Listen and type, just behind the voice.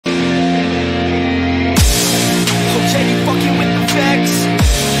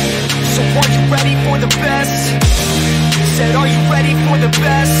the best. Said, are you ready for the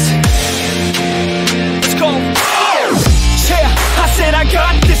best? Let's go. Yeah, I said I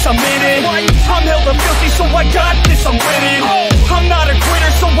got this, I'm in it. I'm hella filthy, so I got this, I'm winning. I'm not a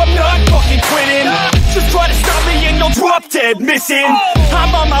quitter, so I'm not fucking quitting. Just try to stop me and you'll drop dead missing. I'm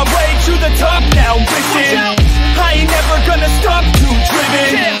on my way to the top now, listen. I ain't never gonna stop, too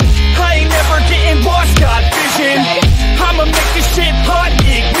driven. I ain't never getting lost, got vision. I'ma make this shit hot,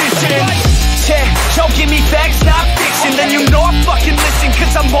 ignition. Yeah, y'all give me facts, not fiction. Then you know I fucking listen,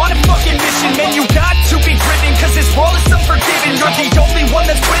 cause I'm on a fucking mission. Man, you got to be driven, cause this world is unforgiving. You're the only one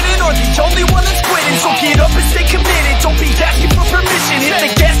that's winning, or the only one that's quitting. So get up and stay committed, don't be asking for permission. Hit the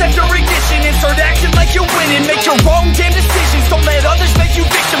gas after ignition and start acting like you're winning. Make your own damn decisions, don't let others make you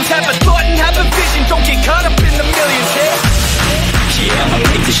victims. Have a thought and have a vision, don't get caught up in the millions. Yeah, I'ma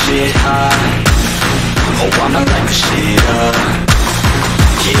make this shit hot. Oh, I'ma light this shit up.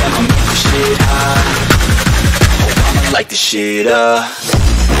 Yeah, I'ma make this shit hot. Oh, I'ma light this shit up.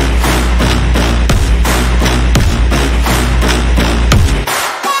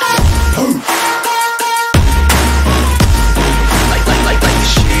 Light this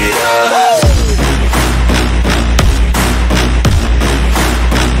shit up.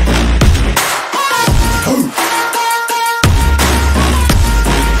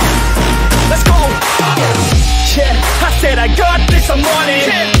 Let's go. Yeah, I said I got this, I'm on it.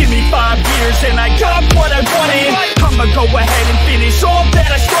 Give me 5 years and I got what I wanted. I'ma go ahead and finish all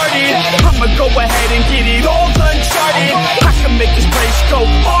that I started. I'ma go ahead and get it all uncharted. I can make this place go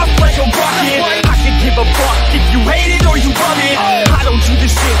off like a rocket. I can give a fuck if you hate it or you love it. I don't do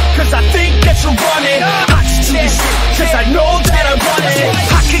this shit cause I think that you want it. I just do this shit cause I know that I want it.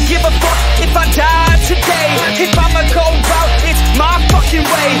 I could give a fuck if I die today. If I'ma go out, it's my fucking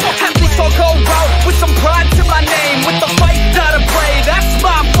way. At least I'll go out with some pride to my name. With the fight, not a play, that's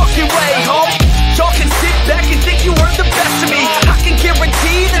my fucking way, ho. Y'all can sit back and think you heard the best of me. I can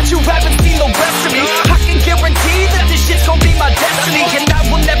guarantee that you haven't seen the rest of me. I can guarantee that this shit's gonna be my destiny. And I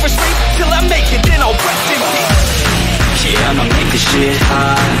will never sleep till I make it, then I'll rest in peace. Yeah, I'ma make this shit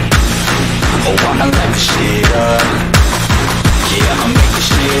hot. Oh, I'ma light this shit up. Yeah, I'ma make this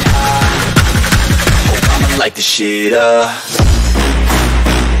shit hot. Oh, I'ma light this shit up.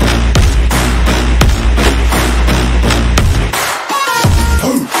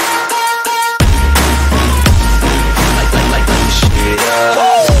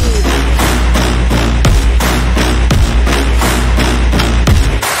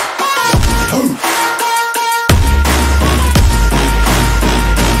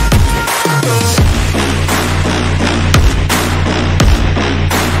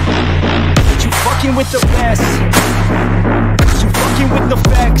 With the best, you fucking with the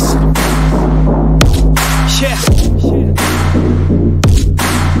facts. Yeah,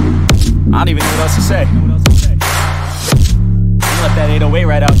 I don't even know what else to say. Let that 808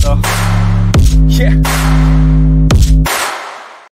 right out though. Yeah.